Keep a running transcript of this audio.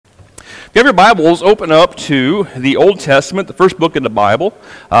If you have your Bibles, open up to the Old Testament, the first book in the Bible,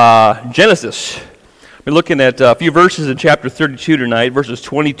 Genesis. We're looking at a few verses in chapter 32 tonight, verses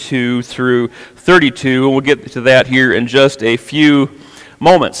 22 through 32, and we'll get to that here in just a few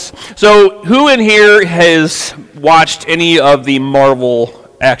moments. So, who in here has watched any of the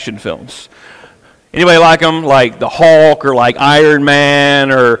Marvel action films? Anybody like them? Like the Hulk or like Iron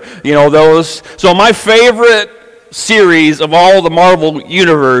Man or, those? So my favorite series of all the Marvel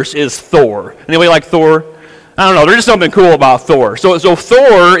universe is Thor. Anybody like Thor? I don't know. There's just something cool about Thor. So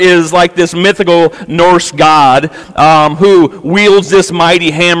Thor is like this mythical Norse god who wields this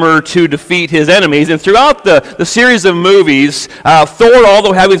mighty hammer to defeat his enemies. And throughout the series of movies, Thor,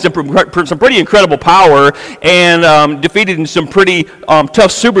 although having some pretty incredible power and defeating some pretty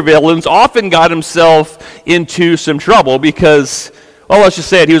tough supervillains, often got himself into some trouble because, well, let's just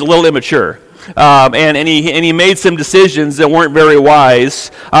say it, he was a little immature. And he made some decisions that weren't very wise.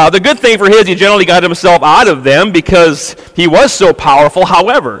 The good thing for he generally got himself out of them because he was so powerful.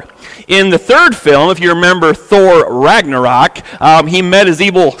 However, in the third film, if you remember Thor Ragnarok, he met his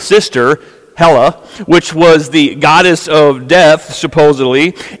evil sister, Hela, which was the goddess of death,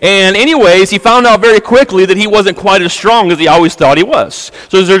 supposedly. And anyways, he found out very quickly that he wasn't quite as strong as he always thought he was.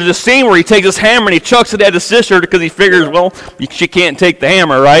 So there's a scene where he takes his hammer and he chucks it at his sister because he figures, well, she can't take the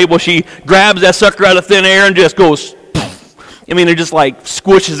hammer, right? Well, she grabs that sucker out of thin air and just goes, it just like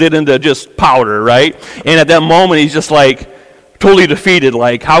squishes it into just powder, right? And at that moment, he's just like, totally defeated,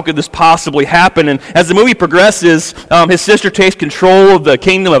 like, how could this possibly happen? And as the movie progresses, his sister takes control of the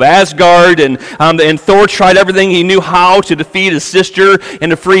kingdom of Asgard, and Thor tried everything he knew how to defeat his sister and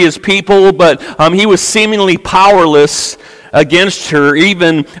to free his people, but he was seemingly powerless against her,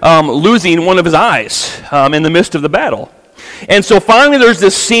 even losing one of his eyes in the midst of the battle. And so finally there's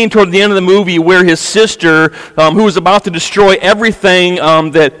this scene toward the end of the movie where his sister, who was about to destroy everything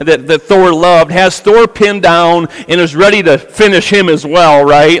that Thor loved, has Thor pinned down and is ready to finish him as well,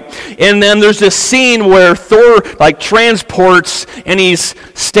 right? And then there's this scene where Thor transports and he's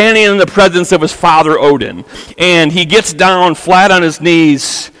standing in the presence of his father Odin. And he gets down flat on his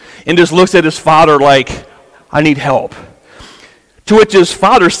knees and just looks at his father like, I need help. To which his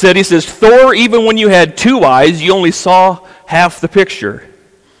father said, he says, Thor, even when you had two eyes, you only saw half the picture.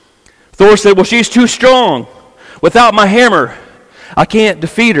 Thor said, well, she's too strong. Without my hammer, I can't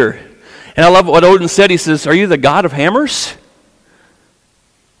defeat her. And I love what Odin said. He says, are you the god of hammers?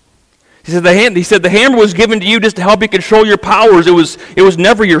 He said, the hammer was given to you just to help you control your powers. It was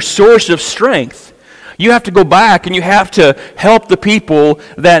never your source of strength. You have to go back and you have to help the people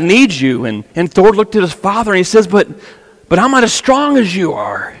that need you. And Thor looked at his father and he says, but I'm not as strong as you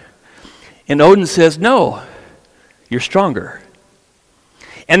are. And Odin says, no, you're stronger.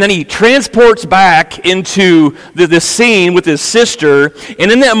 And then he transports back into this scene with his sister,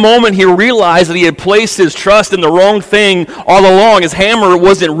 and in that moment he realized that he had placed his trust in the wrong thing all along. His hammer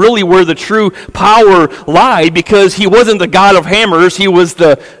wasn't really where the true power lied, because he wasn't the god of hammers, he was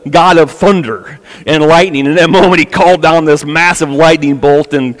the god of thunder and lightning. In that moment he called down this massive lightning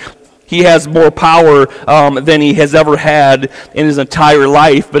bolt, and he has more power than he has ever had in his entire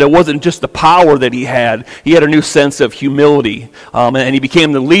life, but it wasn't just the power that he had. He had a new sense of humility, and he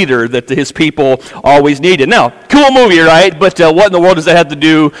became the leader that his people always needed. Now, cool movie, right? But what in the world does that have to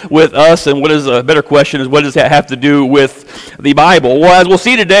do with us? And what is a better question is, what does that have to do with the Bible? Well, as we'll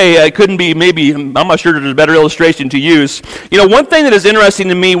see today, it couldn't be maybe, I'm not sure there's a better illustration to use. One thing that is interesting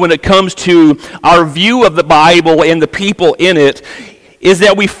to me when it comes to our view of the Bible and the people in it is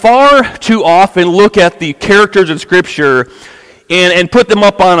that we far too often look at the characters in Scripture and put them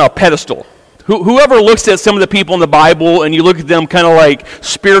up on a pedestal. Whoever looks at some of the people in the Bible and you look at them kind of like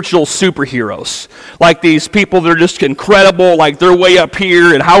spiritual superheroes, like these people that are just incredible, like they're way up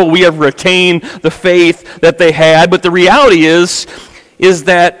here, and how will we ever attain the faith that they had? But the reality is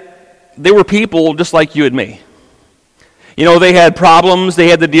that they were people just like you and me. They had problems they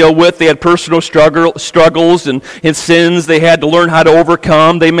had to deal with. They had personal struggles and sins they had to learn how to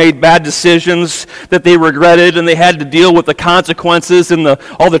overcome. They made bad decisions that they regretted, and they had to deal with the consequences and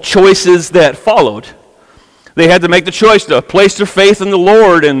all the choices that followed. They had to make the choice to place their faith in the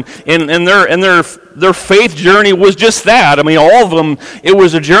Lord, and their faith journey was just that. All of them, it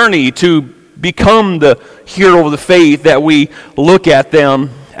was a journey to become the hero of the faith that we look at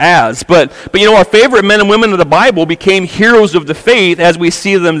them as. But our favorite men and women of the Bible became heroes of the faith as we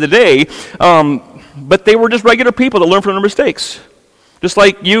see them today. But they were just regular people that learned from their mistakes. Just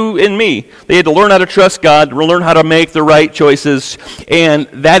like you and me. They had to learn how to trust God, learn how to make the right choices. And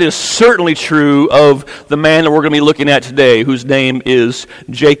that is certainly true of the man that we're going to be looking at today, whose name is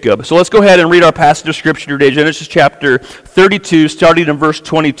Jacob. So let's go ahead and read our passage of Scripture today, Genesis chapter 32, starting in verse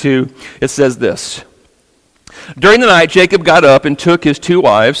 22. It says this. During the night, Jacob got up and took his 2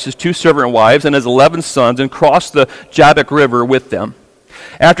 wives, his 2 servant wives, and his 11 sons, and crossed the Jabbok River with them.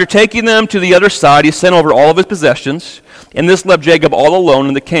 After taking them to the other side, he sent over all of his possessions, and this left Jacob all alone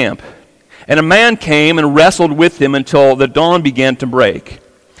in the camp. And a man came and wrestled with him until the dawn began to break.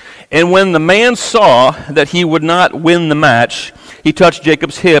 And when the man saw that he would not win the match, he touched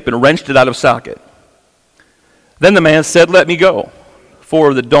Jacob's hip and wrenched it out of socket. Then the man said, "Let me go,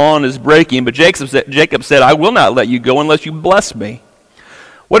 for the dawn is breaking." But Jacob said, "I will not let you go unless you bless me."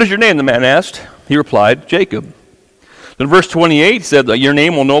 "What is your name?" the man asked. He replied, "Jacob." Then verse 28 said, "Your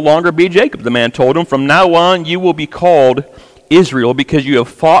name will no longer be Jacob," the man told him. "From now on you will be called Israel, because you have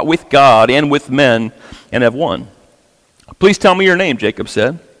fought with God and with men and have won." "Please tell me your name," Jacob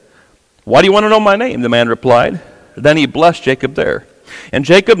said. "Why do you want to know my name?" the man replied. Then he blessed Jacob there. And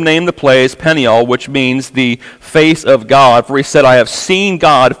Jacob named the place Peniel, which means the face of God, for he said, "I have seen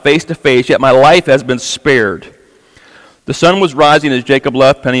God face to face, yet my life has been spared." The sun was rising as Jacob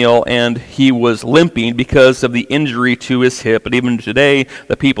left Peniel, and he was limping because of the injury to his hip. And even today,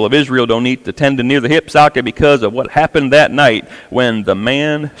 the people of Israel don't eat the tendon near the hip socket because of what happened that night when the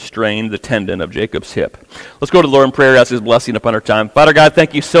man strained the tendon of Jacob's hip. Let's go to the Lord in prayer, ask his blessing upon our time. Father God,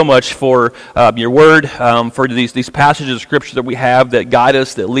 thank you so much for your word, for these passages of Scripture that we have that guide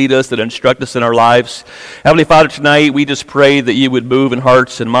us, that lead us, that instruct us in our lives. Heavenly Father, tonight we just pray that you would move in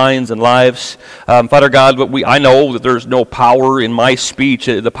hearts and minds and lives. Father God, I know that there's no power in my speech.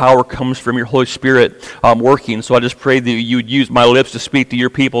 The power comes from your Holy Spirit working. So I just pray that you would use my lips to speak to your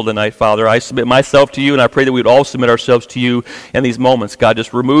people tonight, Father. I submit myself to you, and I pray that we would all submit ourselves to you in these moments. God,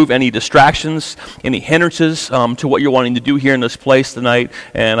 just remove any distractions, any hindrances to what you're wanting to do here in this place tonight.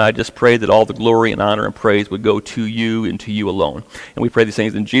 And I just pray that all the glory and honor and praise would go to you and to you alone. And we pray these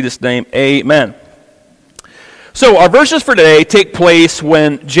things in Jesus' name. Amen. So our verses for today take place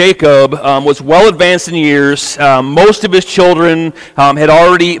when Jacob was well advanced in years. Most of his children had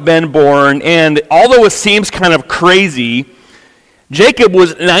already been born. And although it seems kind of crazy, Jacob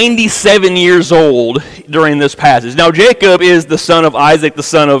was 97 years old during this passage. Now, Jacob is the son of Isaac, the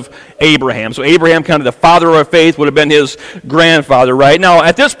son of Abraham. So Abraham, kind of the father of our faith, would have been his grandfather, right? Now,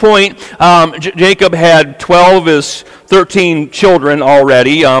 at this point, Jacob had 12 of his 13 children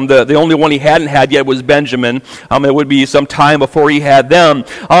already. The only one he hadn't had yet was Benjamin. It would be some time before he had them.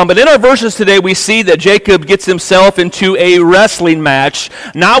 But in our verses today, we see that Jacob gets himself into a wrestling match,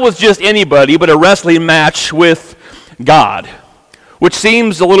 not with just anybody, but a wrestling match with God, which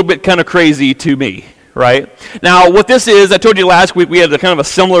seems a little bit kind of crazy to me, right? Now, what this is, I told you last week we had a kind of a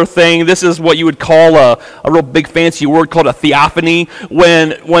similar thing. This is what you would call a real big fancy word called a theophany,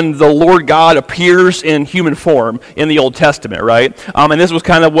 when the Lord God appears in human form in the Old Testament, right? And this was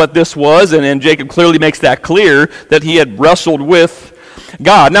kind of what this was, and Jacob clearly makes that clear, that he had wrestled with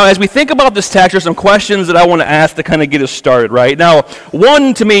God. Now, as we think about this text, there's some questions that I want to ask to kind of get us started, right? Now,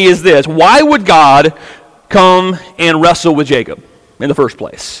 one to me is this: why would God come and wrestle with Jacob in the first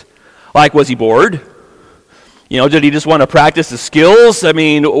place? Like, was he bored? Did he just want to practice his skills? I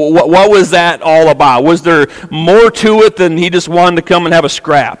mean, what was that all about? Was there more to it than he just wanted to come and have a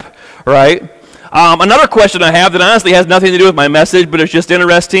scrap, right? Another question I have that honestly has nothing to do with my message, but it's just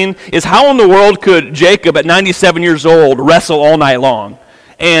interesting, is how in the world could Jacob at 97 years old wrestle all night long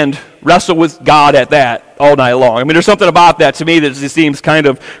and wrestle with God at that all night long? I mean, there's something about that to me that just seems kind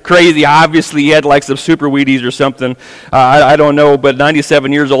of crazy. Obviously, he had like some super Wheaties or something. I don't know, but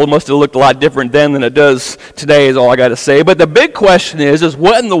 97 years old must have looked a lot different then than it does today is all I got to say. But the big question is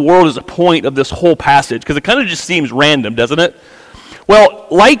what in the world is the point of this whole passage? Because it kind of just seems random, doesn't it? Well,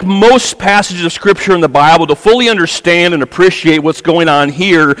 like most passages of Scripture in the Bible, to fully understand and appreciate what's going on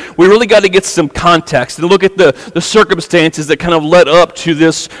here, we really got to get some context and look at the circumstances that kind of led up to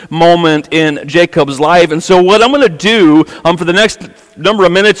this moment in Jacob's life. And so what I'm going to do for the next number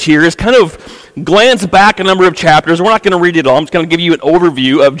of minutes here is kind of glance back a number of chapters. We're not going to read it all. I'm just going to give you an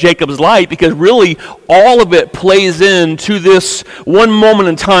overview of Jacob's life, because really all of it plays into this one moment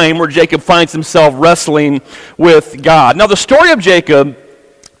in time where Jacob finds himself wrestling with God. Now, the story of Jacob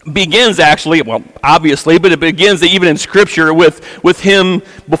begins actually, well, obviously, but it begins even in Scripture with him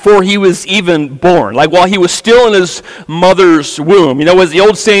before he was even born, like while he was still in his mother's womb. You know, as the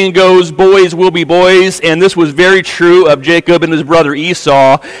old saying goes, boys will be boys, and this was very true of Jacob and his brother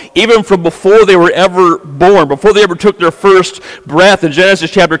Esau, even from before they were ever born, before they ever took their first breath. In Genesis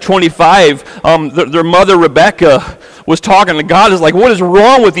chapter 25, their mother Rebekah was talking to God, is like, what is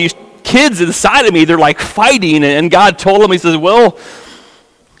wrong with these kids inside of me? They're like fighting, and God told him, he says, well,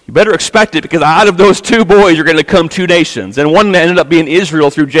 you better expect it, because out of those two boys are going to come two nations. And one ended up being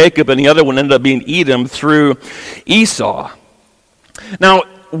Israel through Jacob, and the other one ended up being Edom through Esau. Now,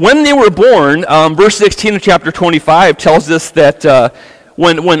 when they were born, verse 16 of chapter 25 tells us that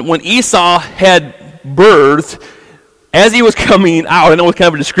when Esau had birth, as he was coming out, I know it's kind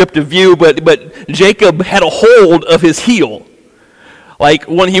of a descriptive view, but Jacob had a hold of his heel. Like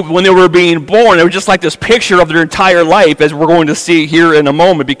when they were being born, it was just like this picture of their entire life, as we're going to see here in a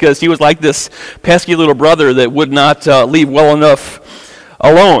moment, because he was like this pesky little brother that would not leave well enough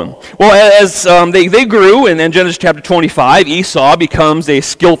alone. Well, as they grew, and in Genesis chapter 25, Esau becomes a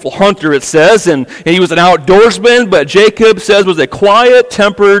skillful hunter, it says, and he was an outdoorsman, but Jacob says was a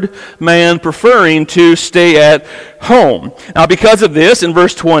quiet-tempered man, preferring to stay at home. Now, because of this, in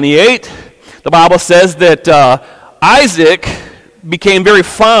verse 28, the Bible says that Isaac became very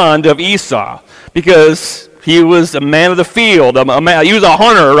fond of Esau, because he was a man of the field. He was a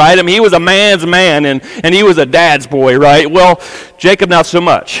hunter, right? I mean, he was a man's man, and he was a dad's boy, right? Well, Jacob, not so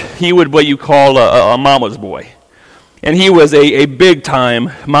much. He would what you call a mama's boy. And he was a big-time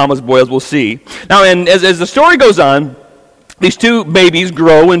mama's boy, as we'll see. Now, and as the story goes on, these two babies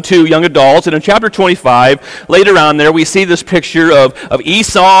grow into young adults, and in chapter 25, later on there, we see this picture of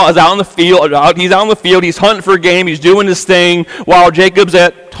Esau is out in the field. He's out in the field. He's hunting for game. He's doing his thing while Jacob's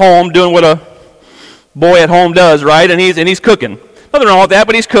at home doing what a boy at home does, right? And he's cooking. Nothing wrong with that,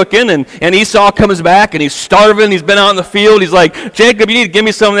 but he's cooking, and Esau comes back, and he's starving. He's been out in the field. He's like, Jacob, you need to give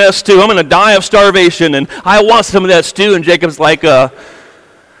me some of that stew. I'm going to die of starvation, and I want some of that stew. And Jacob's like, I'll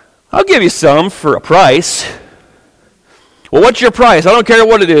give you some for a price. Well, what's your price? I don't care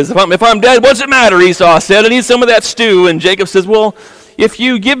what it is. If I'm dead, what's it matter? Esau said, I need some of that stew. And Jacob says, well, if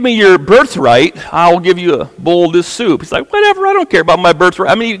you give me your birthright, I'll give you a bowl of this soup. He's like, whatever, I don't care about my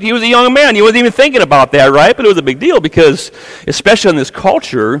birthright. I mean, he was a young man. He wasn't even thinking about that, right? But it was a big deal, because, especially in this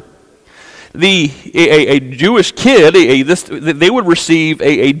culture, a Jewish kid, they would receive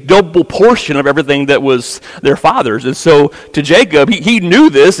a double portion of everything that was their father's. And so to Jacob, he knew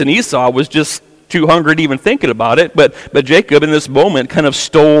this, and Esau was just too hungry to even thinking about it, but Jacob in this moment kind of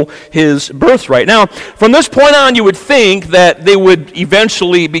stole his birthright. Now, from this point on, you would think that they would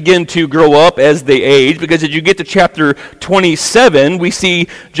eventually begin to grow up as they age, because as you get to chapter 27, we see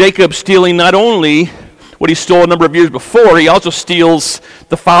Jacob stealing not only what he stole a number of years before, he also steals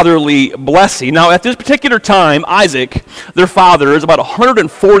the fatherly blessing. Now, at this particular time, Isaac, their father, is about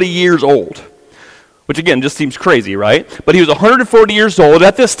 140 years old. Which again just seems crazy, right? But he was 140 years old.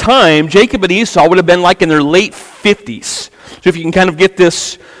 At this time, Jacob and Esau would have been like in their late 50s. So if you can kind of get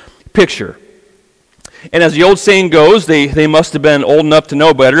this picture. And as the old saying goes, they must have been old enough to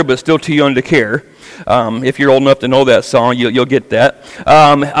know better, but still too young to care. If you're old enough to know that song, you'll get that.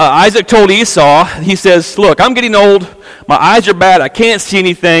 Isaac told Esau, he says, look, I'm getting old. My eyes are bad. I can't see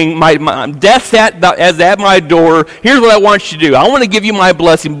anything. My death's at my door. Here's what I want you to do. I want to give you my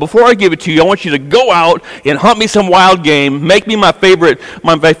blessing. Before I give it to you, I want you to go out and hunt me some wild game, make me my favorite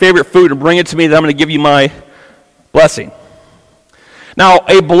food, and bring it to me, that I'm going to give you my blessing. Now,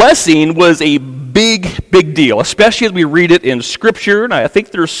 a blessing was a big deal, especially as we read it in Scripture, and I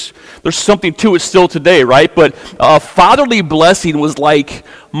think there's something to it still today, right? But a fatherly blessing was like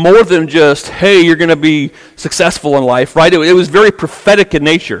more than just, hey, you're going to be successful in life, right? It was very prophetic in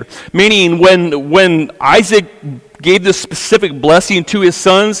nature, meaning when Isaac gave this specific blessing to his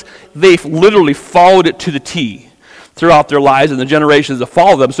sons, they literally followed it to the T throughout their lives and the generations that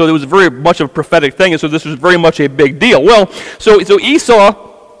followed them. So it was very much of a prophetic thing, and so this was very much a big deal. Well, so Esau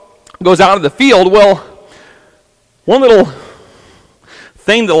goes out of the field. Well, one little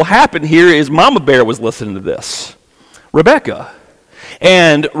thing that will happen here is Mama Bear was listening to this, Rebekah.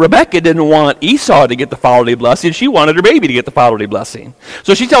 And Rebekah didn't want Esau to get the fatherly blessing. She wanted her baby to get the fatherly blessing.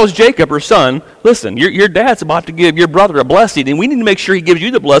 So she tells Jacob, her son, listen, your dad's about to give your brother a blessing, and we need to make sure he gives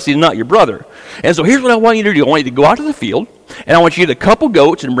you the blessing and not your brother. And so here's what I want you to do. I want you to go out to the field, and I want you to get a couple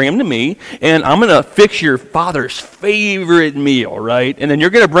goats and bring them to me, and I'm going to fix your father's favorite meal, right? And then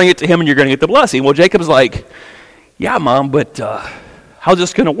you're going to bring it to him, and you're going to get the blessing. Well, Jacob's like, yeah, Mom, but how's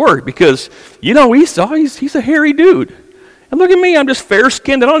this going to work? Because, Esau, he's a hairy dude. And look at me, I'm just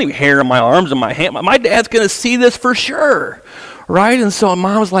fair-skinned. I don't even have hair in my arms and my hand. My dad's going to see this for sure, right? And so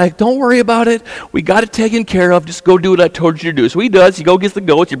mom's like, don't worry about it. We got it taken care of. Just go do what I told you to do. So he does. He go gets the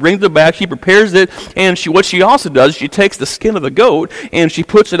goat. He brings it back. She prepares it. And what she also does, she takes the skin of the goat and she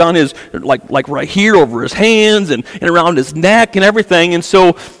puts it on his, like right here over his hands and around his neck and everything. And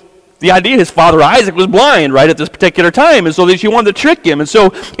so the idea, his father Isaac was blind, right, at this particular time. And so she wanted to trick him. And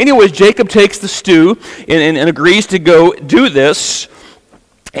so anyways, Jacob takes the stew and agrees to go do this.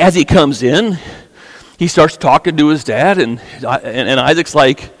 As he comes in, he starts talking to his dad, and Isaac's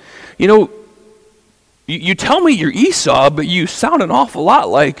like, you tell me you're Esau, but you sound an awful lot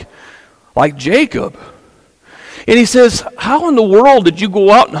like Jacob. And he says, how in the world did you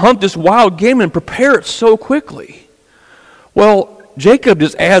go out and hunt this wild game and prepare it so quickly? Well, Jacob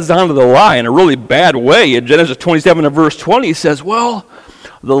just adds on to the lie in a really bad way. In Genesis 27 and verse 20, he says, well,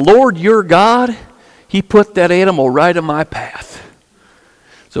 the Lord your God, he put that animal right in my path.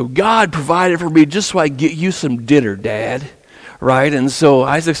 So God provided for me just so I get you some dinner, Dad, right? And so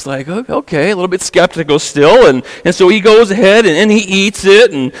Isaac's like, okay, a little bit skeptical still. And so he goes ahead and he eats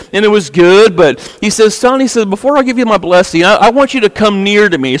it, and it was good. But he says, son, before I give you my blessing, I want you to come near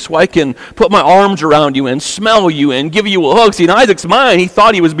to me so I can put my arms around you and smell you and give you a hug. See, in Isaac's mind, he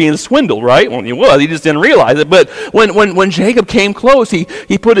thought he was being swindled, right? Well, he was. He just didn't realize it. But when Jacob came close, he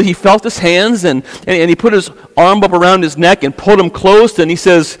felt his hands and he put his arm up around his neck and pulled him close, and he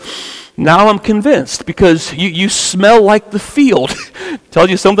says, now I'm convinced, because you smell like the field. Tells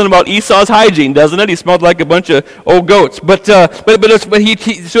you something about Esau's hygiene, doesn't it? He smelled like a bunch of old goats.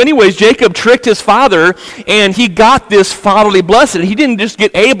 So anyways, Jacob tricked his father, and he got this fatherly blessing. He didn't just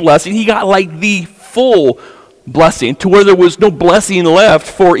get a blessing; he got like the full blessing, to where there was no blessing left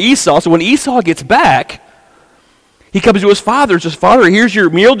for Esau. So when Esau gets back, he comes to his father and says, Father, here's your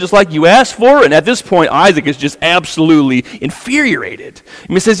meal just like you asked for. And at this point, Isaac is just absolutely infuriated.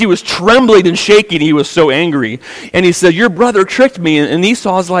 It says he was trembling and shaking. He was so angry. And he said, your brother tricked me. And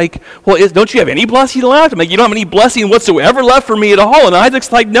Esau's like, well, don't you have any blessing left? You don't have any blessing whatsoever left for me at all. And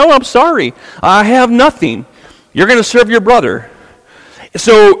Isaac's like, no, I'm sorry. I have nothing. You're going to serve your brother.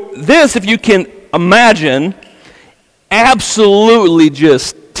 So this, if you can imagine, absolutely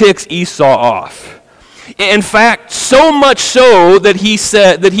just ticks Esau off. In fact, so much so that he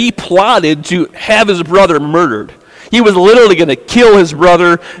said that he plotted to have his brother murdered. He was literally going to kill his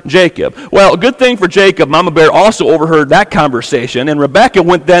brother Jacob. Well, good thing for Jacob, Mama Bear also overheard that conversation, and Rebekah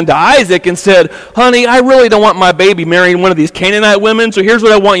went then to Isaac and said, honey, I really don't want my baby marrying one of these Canaanite women, so here's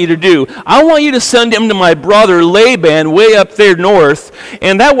what I want you to do. I want you to send him to my brother Laban way up there north,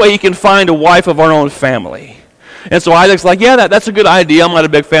 and that way he can find a wife of our own family. And so Isaac's like, yeah, that's a good idea. I'm not a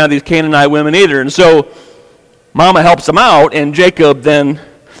big fan of these Canaanite women either. And so Mama helps him out, and Jacob then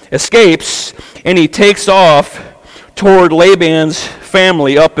escapes, and he takes off toward Laban's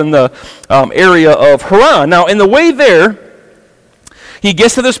family up in the area of Haran. Now, in the way there, he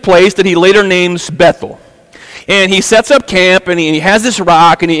gets to this place that he later names Bethel. And he sets up camp, and he has this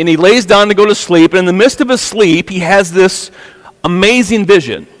rock, and he lays down to go to sleep. And in the midst of his sleep, he has this amazing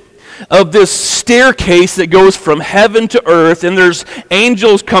vision of this staircase that goes from heaven to earth, and there's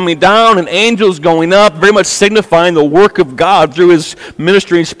angels coming down and angels going up, very much signifying the work of God through his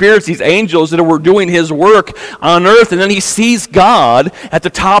ministering spirits, these angels that were doing his work on earth. And then he sees God at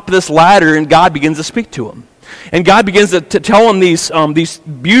the top of this ladder, and God begins to speak to him. And God begins to tell him these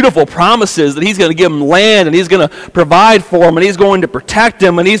beautiful promises that he's going to give him land, and he's going to provide for him, and he's going to protect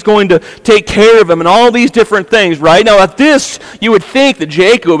him, and he's going to take care of him, and all these different things, right? Now, at this, you would think that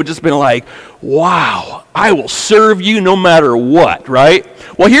Jacob would just been like, wow, I will serve you no matter what, right?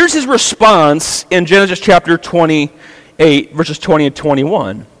 Well, here's his response in Genesis chapter 28, verses 20 and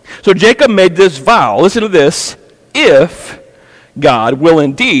 21. So Jacob made this vow. Listen to this. If God will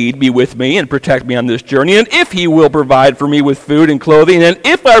indeed be with me and protect me on this journey, and if he will provide for me with food and clothing, and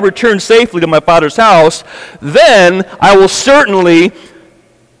if I return safely to my father's house, then I will certainly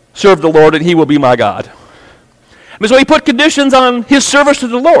serve the Lord, and he will be my God. So he put conditions on his service to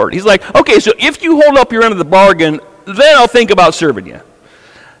the Lord. He's like, okay, so if you hold up your end of the bargain, then I'll think about serving you.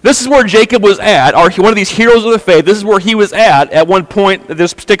 This is where Jacob was at, or one of these heroes of the faith. This is where he was at one point at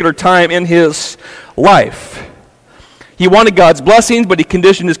this particular time in his life. He wanted God's blessings, but he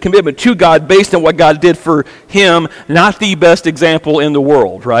conditioned his commitment to God based on what God did for him. Not the best example in the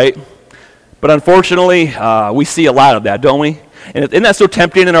world, right? But unfortunately, we see a lot of that, don't we? And isn't that so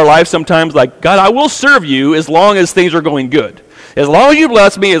tempting in our lives sometimes? Like, God, I will serve you as long as things are going good. As long as you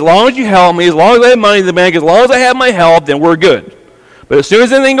bless me, as long as you help me, as long as I have money in the bank, as long as I have my help, then we're good. But as soon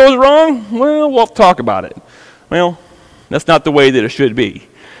as anything goes wrong, well, we'll talk about it. Well, that's not the way that it should be.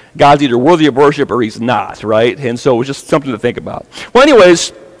 God's either worthy of worship or he's not, right? And so it's just something to think about. Well,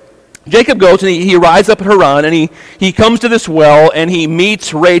 anyways, Jacob goes and he rides up Haran, and he comes to this well, and he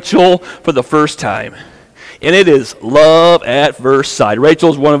meets Rachel for the first time. And it is love at first sight.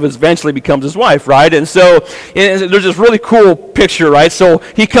 Rachel's one of his, eventually becomes his wife, right? And so there's this really cool picture, right? So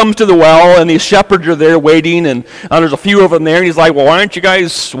he comes to the well, and these shepherds are there waiting, and there's a few of them there. And he's like, well, why aren't you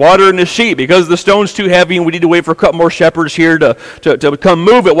guys watering the sheep? Because the stone's too heavy, and we need to wait for a couple more shepherds here to come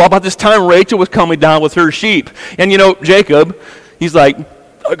move it. Well, about this time, Rachel was coming down with her sheep. And, Jacob, he's like,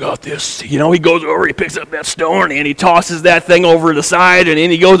 I got this. He goes over, he picks up that stone, and he tosses that thing over to the side, and then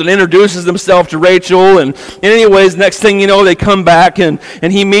he goes and introduces himself to Rachel. And anyways, next thing you know, they come back, and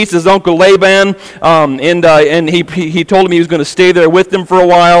he meets his uncle Laban, and he told him he was going to stay there with them for a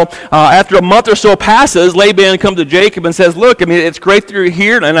while. After a month or so passes, Laban comes to Jacob and says, look, it's great that you're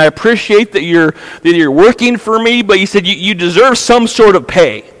here, and I appreciate that you're working for me, but he said, you deserve some sort of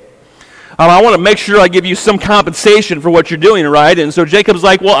pay. I want to make sure I give you some compensation for what you're doing, right? And so Jacob's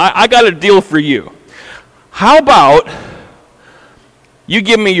like, well, I got a deal for you. How about you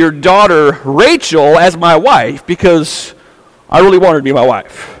give me your daughter Rachel as my wife, because I really want her to be my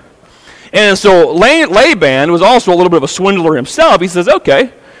wife. And so Laban was also a little bit of a swindler himself. He says,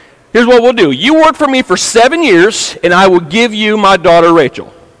 okay, here's what we'll do. You work for me for 7 years, and I will give you my daughter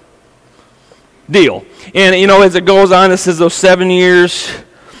Rachel. Deal. And, as it goes on, it says those 7 years...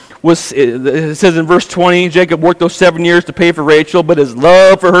 it says in verse 20, Jacob worked those 7 years to pay for Rachel, but his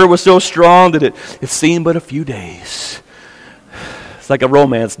love for her was so strong that it seemed but a few days. It's like a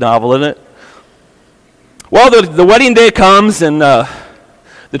romance novel, isn't it? Well, the wedding day comes, and the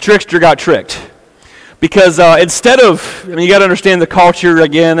trickster got tricked. Because instead of, you got to understand the culture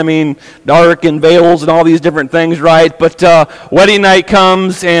again, dark and veils and all these different things, right? But wedding night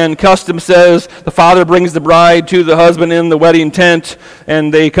comes, and custom says the father brings the bride to the husband in the wedding tent,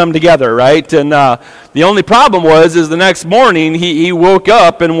 and they come together, right? And the only problem is the next morning he woke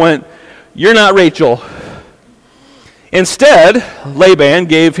up and went, you're not Rachel. Instead, Laban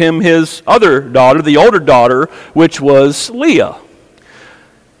gave him his other daughter, the older daughter, which was Leah.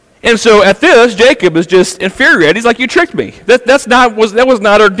 And so at this, Jacob is just infuriated. He's like, you tricked me. That was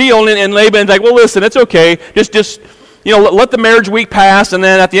not our deal. And Laban's like, well, listen, it's okay. Just let the marriage week pass, and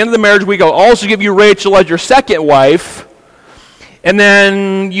then at the end of the marriage week, I'll also give you Rachel as your second wife. And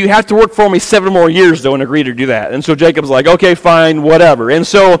then you have to work for me 7 more years, though, and agree to do that. And so Jacob's like, okay, fine, whatever. And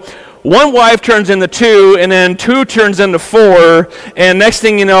so one wife turns into 2, and then 2 turns into 4, and next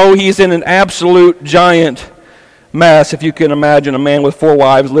thing you know, he's in an absolute giant mess, if you can imagine a man with 4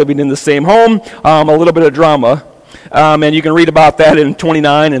 wives living in the same home. A little bit of drama. And you can read about that in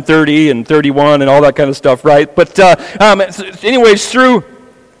 29 and 30 and 31 and all that kind of stuff, right? But anyways, through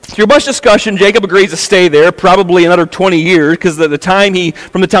much discussion, Jacob agrees to stay there probably another 20 years, because from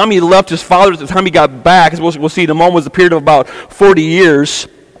the time he left his father to the time he got back, as we'll see in a moment, was a period of about 40 years.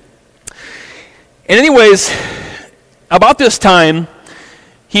 And anyways, about this time,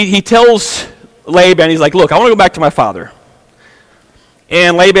 he tells Laban, he's like, look, I want to go back to my father.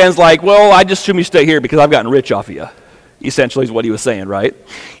 And Laban's like, well, I just assume you stay here because I've gotten rich off of you, essentially is what he was saying, right?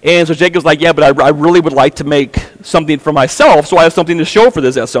 And so Jacob's like, yeah, but I really would like to make something for myself, so I have something to show for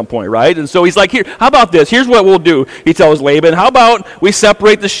this at some point, right? And so he's like, here, how about this? Here's what we'll do, he tells Laban. How about we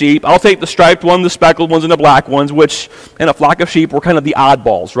separate the sheep? I'll take the striped one, the speckled ones, and the black ones, which in a flock of sheep were kind of the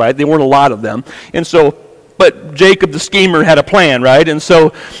oddballs, right? There weren't a lot of them. And so, but Jacob the schemer had a plan, right? And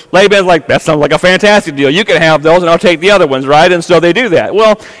so Laban's like, that sounds like a fantastic deal. You can have those, and I'll take the other ones, right? And so they do that.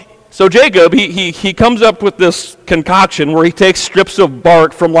 Well, so Jacob, he comes up with this concoction where he takes strips of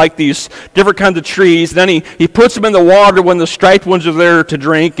bark from like these different kinds of trees, and then he puts them in the water when the striped ones are there to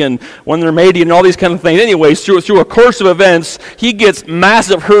drink, and when they're mating and all these kind of things. Anyways, through a course of events, he gets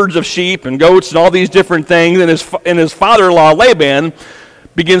massive herds of sheep and goats and all these different things, and his father-in-law, Laban,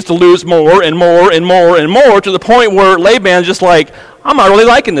 begins to lose more and more and more and more, to the point where Laban's just like, I'm not really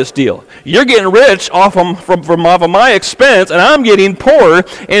liking this deal. You're getting rich off of my expense, and I'm getting poor.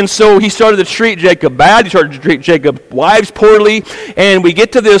 And so he started to treat Jacob bad. He started to treat Jacob's wives poorly. And we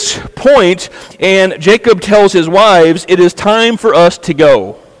get to this point, and Jacob tells his wives, it is time for us to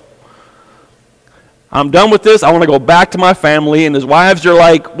go. I'm done with this. I want to go back to my family. And his wives are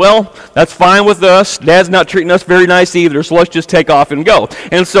like, well, that's fine with us. Dad's not treating us very nice either, so let's just take off and go.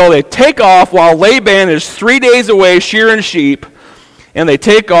 And so they take off while Laban is 3 days away shearing sheep, and they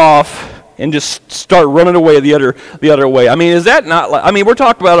take off and just start running away the other way. Is that not like, we're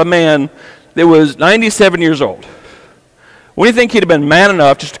talking about a man that was 97 years old. When do you think he'd have been man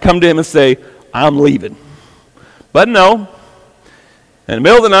enough just to come to him and say, I'm leaving? But no. In the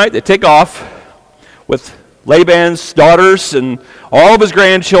middle of the night, they take off with Laban's daughters and all of his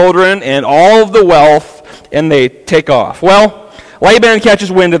grandchildren and all of the wealth, and they take off. Well, Laban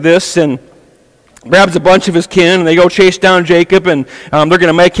catches wind of this and grabs a bunch of his kin, and they go chase down Jacob, and they're going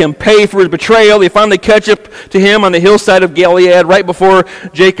to make him pay for his betrayal. They finally catch up to him on the hillside of Gilead right before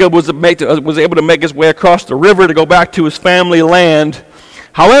Jacob was able to make his way across the river to go back to his family land.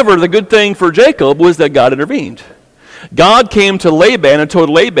 However, the good thing for Jacob was that God intervened. God came to Laban and told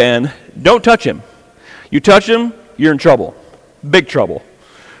Laban, don't touch him. You touch him, you're in trouble. Big trouble.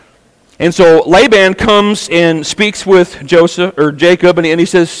 And so Laban comes and speaks with Jacob, and he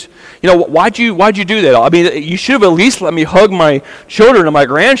says, why'd you do that? I mean, you should have at least let me hug my children and my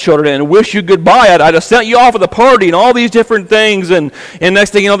grandchildren and wish you goodbye. I'd have sent you off at the party and all these different things, and next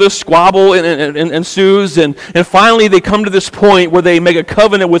thing you know, this squabble ensues, and finally they come to this point where they make a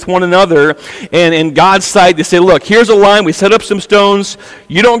covenant with one another, and in God's sight they say, look, here's a line, we set up some stones,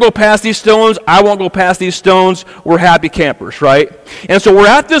 you don't go past these stones, I won't go past these stones, we're happy campers, right? And so we're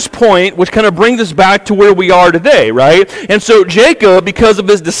at this point, which kind of brings us back to where we are today, right? And so Jacob, because of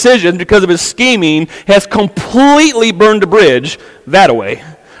his decision, because of his scheming, has completely burned a bridge that way,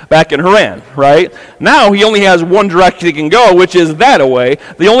 back in Haran, right? Now he only has one direction he can go, which is that away.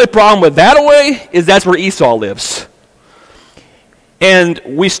 The only problem with that away is that's where Esau lives. And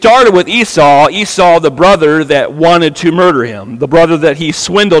we started with Esau, the brother that wanted to murder him, the brother that he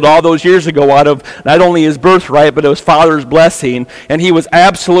swindled all those years ago out of not only his birthright, but his father's blessing. And he was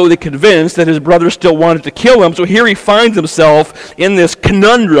absolutely convinced that his brother still wanted to kill him. So here he finds himself in this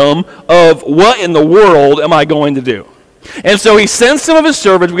conundrum of what in the world am I going to do? And so he sends some of his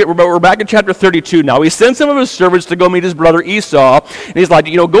servants, we're back in chapter 32 now, he sends some of his servants to go meet his brother Esau, and he's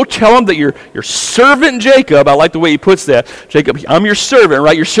like, go tell him that your servant Jacob, I like the way he puts that, Jacob, I'm your servant,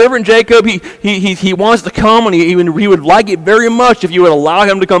 right? Your servant Jacob, he wants to come, and he would like it very much if you would allow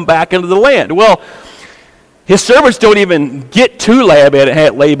him to come back into the land. Well, his servants don't even get to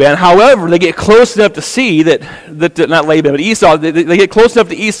Laban. However, they get close enough to see that not Laban, but Esau, they get close enough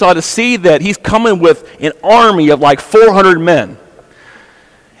to Esau to see that he's coming with an army of like 400 men.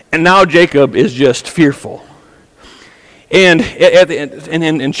 And now Jacob is just fearful. And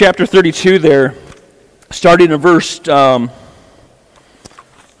in chapter 32 there, starting in verse 9,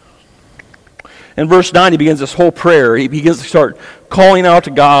 he begins this whole prayer. He begins to start calling out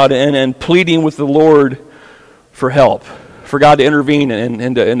to God and pleading with the Lord for help, for God to intervene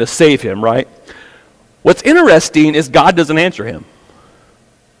and to save him, right? What's interesting is God doesn't answer him.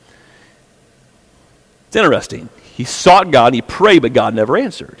 It's interesting. He sought God, he prayed, but God never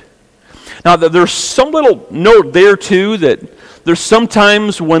answered. Now, there's some little note there, too, that there's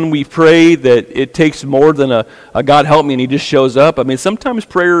sometimes when we pray that it takes more than a God help me and he just shows up. I mean, sometimes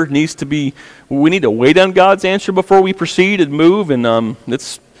prayer needs to be, we need to wait on God's answer before we proceed and move, and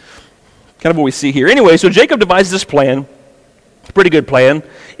it's kind of what we see here. Anyway, so Jacob devises this plan, a pretty good plan,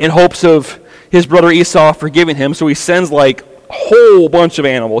 in hopes of his brother Esau forgiving him. So he sends like a whole bunch of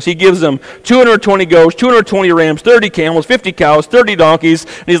animals. He gives them 220 goats, 220 rams, 30 camels, 50 cows, 30 donkeys.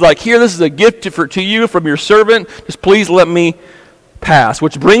 And he's like, here, this is a gift to you from your servant. Just please let me pass.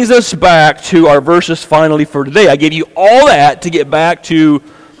 Which brings us back to our verses finally for today. I gave you all that to get back to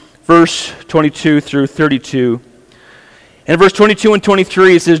verse 22 through 32. In verse 22 and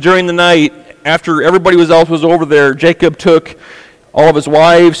 23, it says, during the night, after everybody else was over there, Jacob took all of his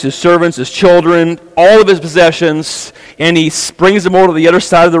wives, his servants, his children, all of his possessions, and he brings them over to the other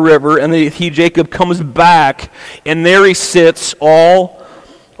side of the river, and Jacob comes back, and there he sits all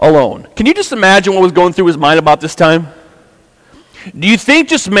alone. Can you just imagine what was going through his mind about this time? Do you think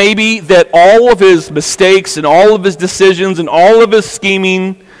just maybe that all of his mistakes and all of his decisions and all of his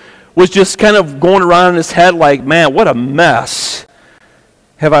scheming was just kind of going around in his head like, man, what a mess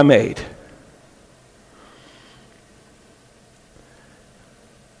have I made?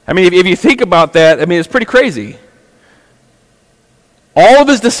 I mean, if you think about that, I mean, it's pretty crazy. All of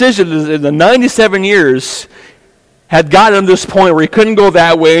his decisions in the 97 years had gotten to this point where he couldn't go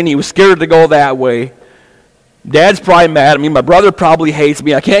that way and he was scared to go that way. Dad's probably mad at me. My brother probably hates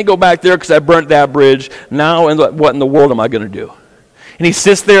me. I can't go back there because I burnt that bridge. Now, what in the world am I going to do? And he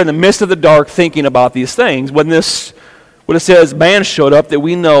sits there in the midst of the dark thinking about these things. When it says man showed up, that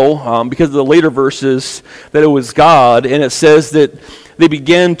we know, because of the later verses, that it was God. And it says that they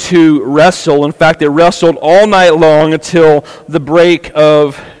began to wrestle. In fact, they wrestled all night long until the break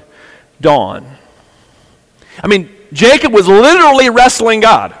of dawn. I mean, Jacob was literally wrestling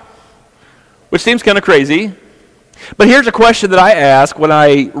God, which seems kind of crazy. But here's a question that I ask when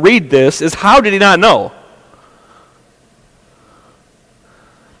I read this, is how did he not know?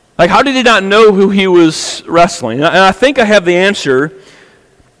 Like, how did he not know who he was wrestling? And I think I have the answer.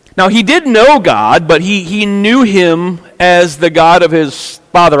 Now, he did know God, but he knew him as the God of his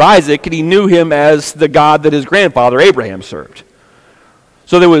father Isaac, and he knew him as the God that his grandfather Abraham served.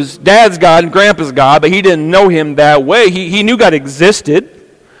 So there was Dad's God and Grandpa's God, but he didn't know him that way. He knew God existed.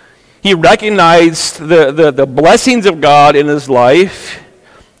 He recognized the blessings of God in his life.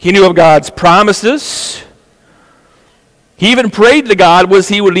 He knew of God's promises. He even prayed to God when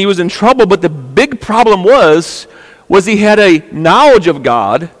he was in trouble, but the big problem was he had a knowledge of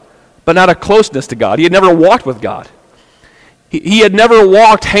God, but not a closeness to God. He had never walked with God. He had never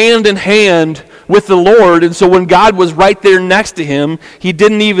walked hand in hand with the Lord, and so when God was right there next to him, he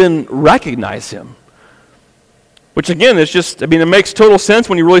didn't even recognize him. Which again, it makes total sense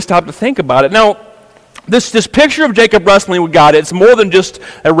when you really stop to think about it. Now, this picture of Jacob wrestling with God, it's more than just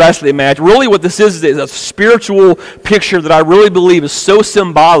a wrestling match. Really what this is a spiritual picture that I really believe is so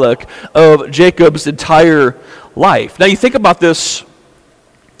symbolic of Jacob's entire life. Now you think about this.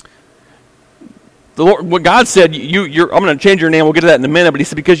 The Lord, what God said, I'm going to change your name, we'll get to that in a minute, but he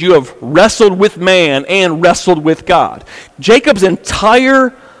said, because you have wrestled with man and wrestled with God. Jacob's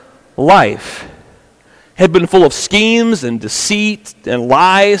entire life had been full of schemes and deceit and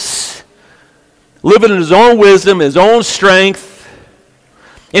lies, living in his own wisdom, his own strength.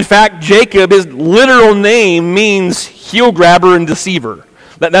 In fact, Jacob, his literal name means heel grabber and deceiver.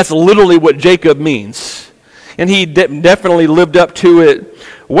 That's literally what Jacob means. And he definitely lived up to it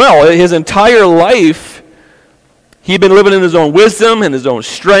well. His entire life, he'd been living in his own wisdom and his own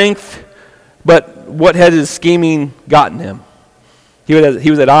strength, but what had his scheming gotten him? He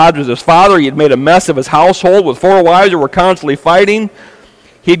was at odds with his father. He had made a mess of his household with 4 wives who were constantly fighting.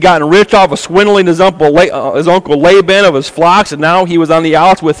 He'd gotten rich off of swindling his uncle Laban of his flocks, and now he was on the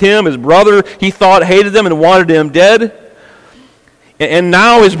outs with him. His brother, he thought, hated him and wanted him dead. And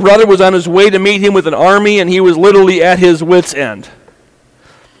now his brother was on his way to meet him with an army, and he was literally at his wit's end.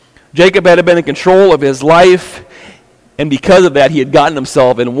 Jacob had been in control of his life, and because of that, he had gotten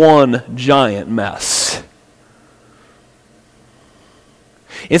himself in one giant mess.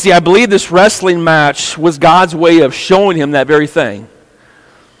 And see, I believe this wrestling match was God's way of showing him that very thing.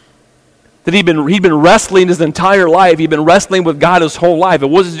 That he'd been wrestling his entire life. He'd been wrestling with God his whole life. It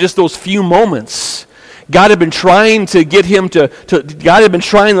wasn't just those few moments. God had been trying to get him God had been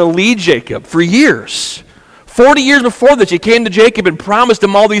trying to lead Jacob for years. 40 years before this, he came to Jacob and promised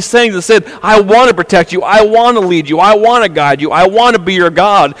him all these things and said, I want to protect you. I want to lead you. I want to guide you. I want to be your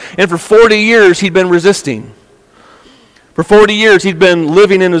God. And for 40 years, he'd been resisting. For 40 years, he'd been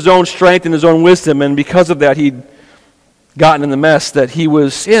living in his own strength and his own wisdom, and because of that, he'd gotten in the mess that he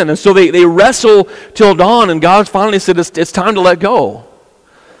was in. And so they wrestle till dawn, and God finally said, it's time to let go.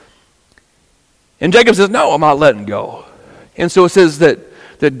 And Jacob says, no, I'm not letting go. And so it says that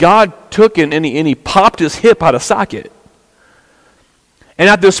God took and he popped his hip out of socket. And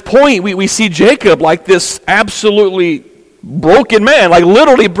at this point, we see Jacob like this absolutely broken man, like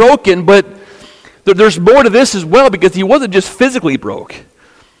literally broken, but there's more to this as well, because he wasn't just physically broke.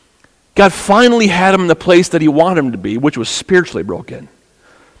 God finally had him in the place that he wanted him to be, which was spiritually broken.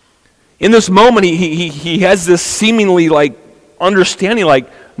 In this moment, he has this seemingly like understanding,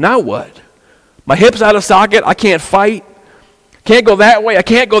 like, now what? My hip's out of socket, I can't fight. Can't go that way, I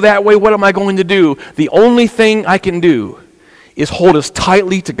can't go that way, what am I going to do? The only thing I can do is hold as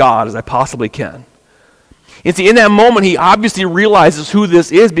tightly to God as I possibly can. And see, in that moment, he obviously realizes who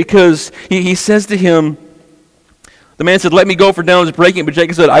this is, because he says to him, the man said, let me go, for down is breaking. But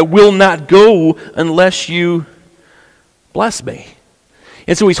Jacob said, I will not go unless you bless me.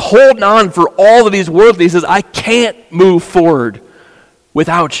 And so he's holding on for all of these words. He says, I can't move forward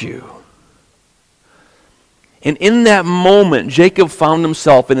without you. And in that moment, Jacob found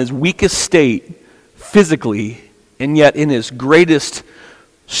himself in his weakest state physically, and yet in his greatest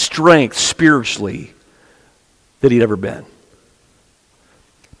strength spiritually that he'd ever been.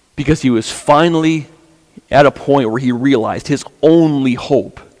 Because he was finally at a point where he realized his only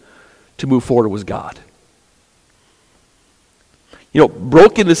hope to move forward was God. You know,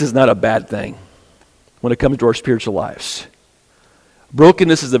 brokenness is not a bad thing when it comes to our spiritual lives.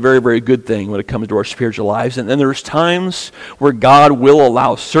 Brokenness is a very, very good thing when it comes to our spiritual lives. And then there's times where God will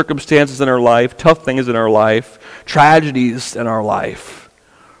allow circumstances in our life, tough things in our life, tragedies in our life,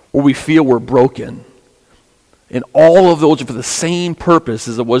 where we feel we're broken. And all of those are for the same purpose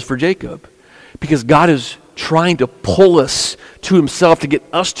as it was for Jacob. Because God is trying to pull us to himself to get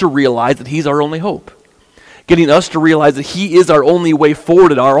us to realize that he's our only hope. Getting us to realize that he is our only way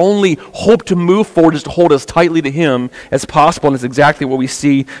forward, and our only hope to move forward is to hold as tightly to him as possible, and it's exactly what we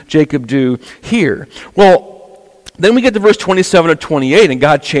see Jacob do here. Well, then we get to verse 27 or 28, and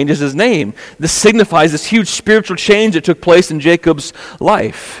God changes his name. This signifies this huge spiritual change that took place in Jacob's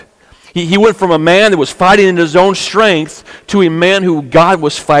life. He went from a man that was fighting in his own strength to a man who God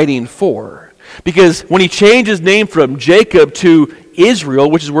was fighting for. Because when he changed his name from Jacob to Israel,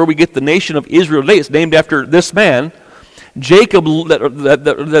 which is where we get the nation of Israel today. It's named after this man. Jacob,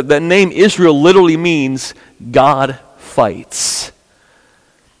 that name Israel literally means God fights.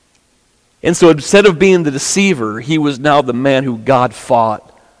 And so instead of being the deceiver, he was now the man who God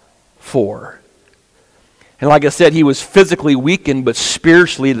fought for. And like I said, he was physically weakened, but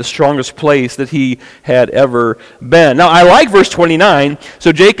spiritually the strongest place that he had ever been. Now, I like verse 29.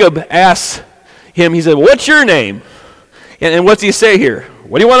 So Jacob asks him, he said, "What's your name?" And what's he say here?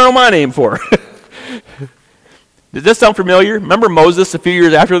 "What do you want to know my name for?" Does this sound familiar? Remember Moses a few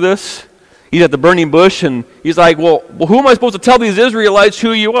years after this? He's at the burning bush, and he's like, well, who am I supposed to tell these Israelites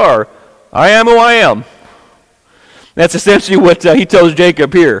who you are? I am who I am. That's essentially what he tells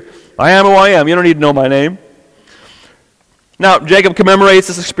Jacob here. I am who I am. You don't need to know my name. Now, Jacob commemorates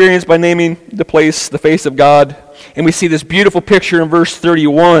this experience by naming the place the face of God. And we see this beautiful picture in verse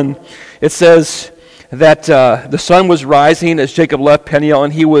 31. It says that the sun was rising as Jacob left Peniel,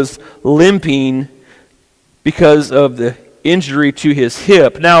 and he was limping because of the injury to his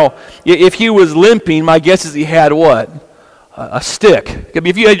hip. Now, if he was limping, my guess is he had what? A stick.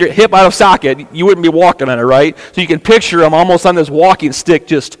 If you had your hip out of socket, you wouldn't be walking on it, right? So you can picture him almost on this walking stick,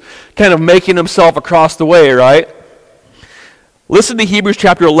 just kind of making himself across the way, right? Listen to Hebrews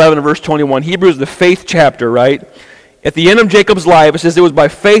chapter 11 and verse 21. Hebrews is the faith chapter, right? At the end of Jacob's life, it says, "It was by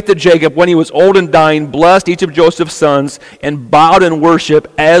faith that Jacob, when he was old and dying, blessed each of Joseph's sons and bowed in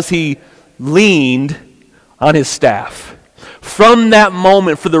worship as he leaned on his staff." From that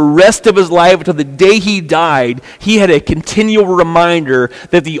moment, for the rest of his life until the day he died, he had a continual reminder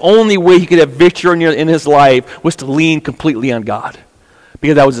that the only way he could have victory in his life was to lean completely on God,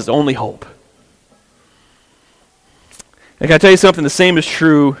 because that was his only hope. And can I tell you something? The same is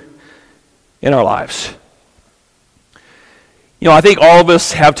true in our lives. You know, I think all of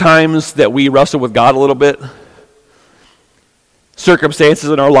us have times that we wrestle with God a little bit. Circumstances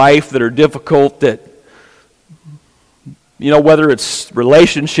in our life that are difficult, that, you know, whether it's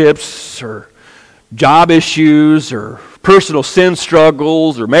relationships or job issues or personal sin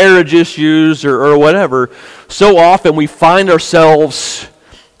struggles or marriage issues or whatever, so often we find ourselves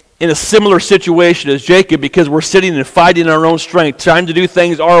in a similar situation as Jacob because we're sitting and fighting our own strength, trying to do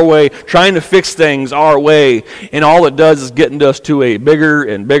things our way, trying to fix things our way, and all it does is getting us to a bigger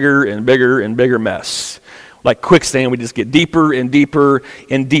and bigger and bigger and bigger mess. Like quicksand, we just get deeper and deeper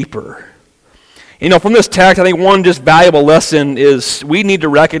and deeper. You know, from this text, I think one just valuable lesson is we need to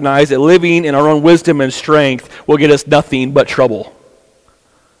recognize that living in our own wisdom and strength will get us nothing but trouble.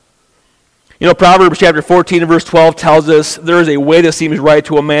 You know, Proverbs chapter 14 and verse 12 tells us there is a way that seems right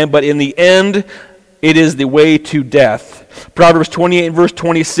to a man, but in the end, it is the way to death. Proverbs 28 and verse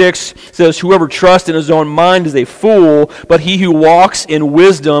 26 says, "Whoever trusts in his own mind is a fool, but he who walks in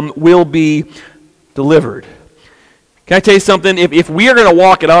wisdom will be delivered." Can I tell you something? If we are going to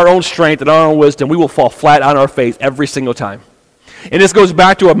walk in our own strength and our own wisdom, we will fall flat on our face every single time. And this goes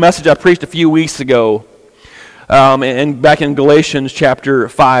back to a message I preached a few weeks ago. And back in Galatians chapter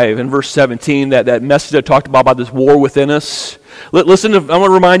 5 and verse 17, that message I talked about this war within us. Listen, I want to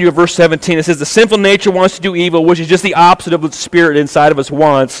remind you of verse 17. It says, "The sinful nature wants to do evil, which is just the opposite of what the Spirit inside of us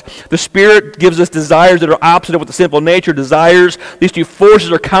wants. The Spirit gives us desires that are opposite of what the sinful nature desires. These two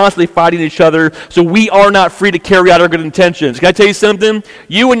forces are constantly fighting each other, so we are not free to carry out our good intentions." Can I tell you something?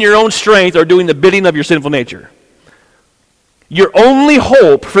 You in your own strength are doing the bidding of your sinful nature. Your only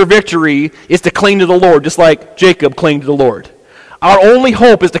hope for victory is to cling to the Lord, just like Jacob clung to the Lord. Our only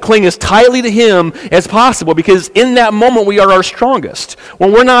hope is to cling as tightly to Him as possible, because in that moment we are our strongest.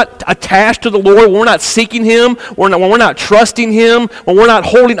 When we're not attached to the Lord, when we're not seeking Him, when we're not trusting Him, when we're not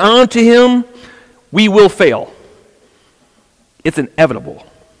holding on to Him, we will fail. It's inevitable.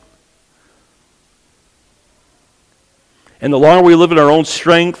 And the longer we live in our own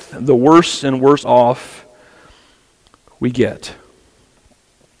strength, the worse and worse off we get.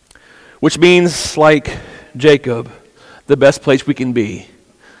 Which means, like Jacob, the best place we can be,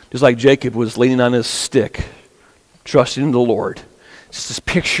 just like Jacob was leaning on his stick, trusting in the Lord. It's just this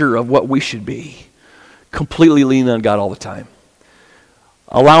picture of what we should be, completely leaning on God all the time.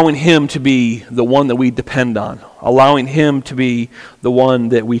 Allowing Him to be the one that we depend on. Allowing Him to be the one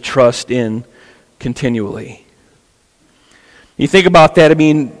that we trust in continually. You think about that, I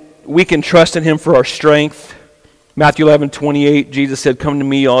mean, we can trust in Him for our strength. Matthew 11:28, Jesus said, "Come to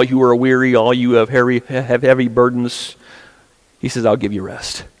me, all you are weary, all you have heavy burdens." He says, "I'll give you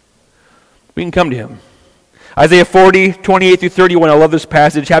rest." We can come to Him. Isaiah 40, 28 through 31, I love this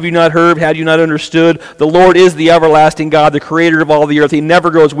passage. Have you not heard? Have you not understood? The Lord is the everlasting God, the creator of all the earth. He never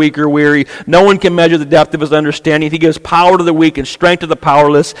grows weak or weary. No one can measure the depth of his understanding. He gives power to the weak and strength to the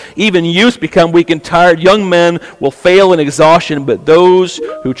powerless. Even youths become weak and tired. Young men will fail in exhaustion, but those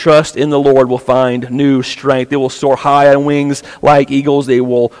who trust in the Lord will find new strength. They will soar high on wings like eagles. They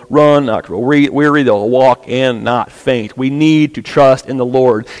will run, not grow weary. They'll walk and not faint. We need to trust in the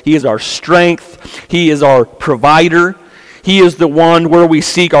Lord. He is our strength. He is our provider. He is the one where we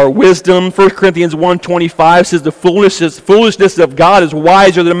seek our wisdom. 1 Corinthians 1:25 says the foolishness of God is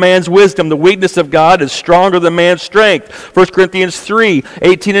wiser than man's wisdom. The weakness of God is stronger than man's strength. 1 Corinthians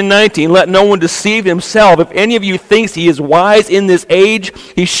 3:18 and 19. Let no one deceive himself. If any of you thinks he is wise in this age,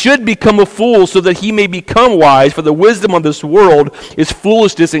 he should become a fool so that he may become wise. For the wisdom of this world is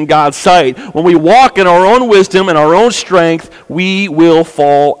foolishness in God's sight. When we walk in our own wisdom and our own strength, we will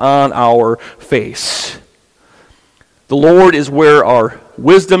fall on our face. The Lord is where our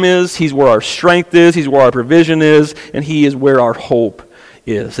wisdom is, He's where our strength is, He's where our provision is, and He is where our hope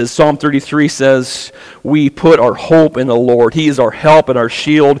is. As Psalm 33 says, we put our hope in the Lord. He is our help and our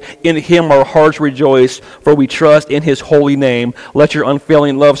shield. In Him our hearts rejoice, for we trust in His holy name. Let your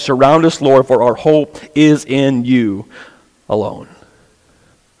unfailing love surround us, Lord, for our hope is in you alone.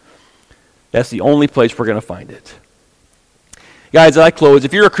 That's the only place we're going to find it. Guys, as I close,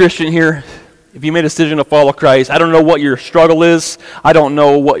 if you're a Christian here, if you made a decision to follow Christ, I don't know what your struggle is. I don't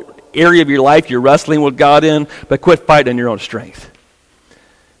know what area of your life you're wrestling with God in, but quit fighting in your own strength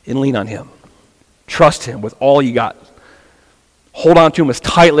and lean on Him. Trust Him with all you got. Hold on to Him as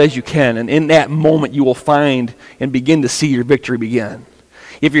tightly as you can, and in that moment you will find and begin to see your victory begin.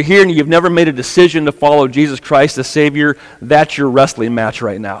 If you're here and you've never made a decision to follow Jesus Christ as Savior, that's your wrestling match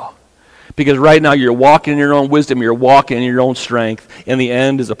right now. Because right now you're walking in your own wisdom, you're walking in your own strength, and the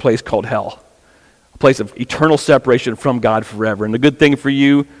end is a place called hell. Place of eternal separation from God forever. And the good thing for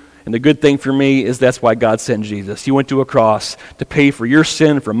you and the good thing for me is that's why God sent Jesus. He went to a cross to pay for your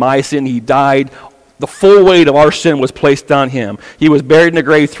sin, for my sin. He died. The full weight of our sin was placed on Him. He was buried in the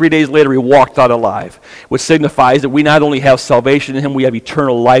grave. 3 days later, He walked out alive, which signifies that we not only have salvation in Him, we have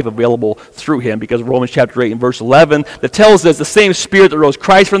eternal life available through Him, because Romans chapter 8 and verse 11 that tells us the same Spirit that rose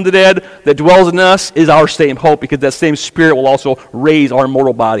Christ from the dead that dwells in us is our same hope, because that same Spirit will also raise our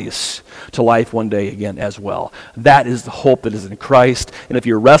mortal bodies to life one day again as well. That is the hope that is in Christ. And if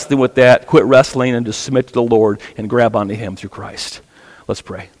you're wrestling with that, quit wrestling and just submit to the Lord and grab onto Him through Christ. Let's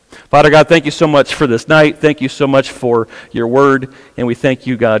pray. Father God, thank you so much for this night. Thank you so much for your word. And we thank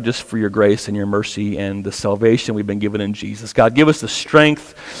you, God, just for your grace and your mercy and the salvation we've been given in Jesus. God, give us the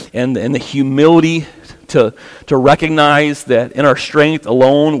strength and the humility to recognize that in our strength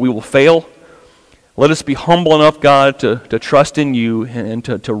alone we will fail. Let us be humble enough, God, to trust in you and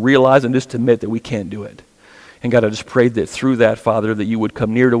to realize and just admit that we can't do it. And God, I just prayed that through that, Father, that you would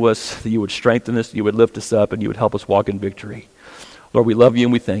come near to us, that you would strengthen us, that you would lift us up, and you would help us walk in victory. Lord, we love you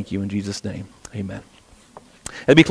and we thank you in Jesus' name. Amen.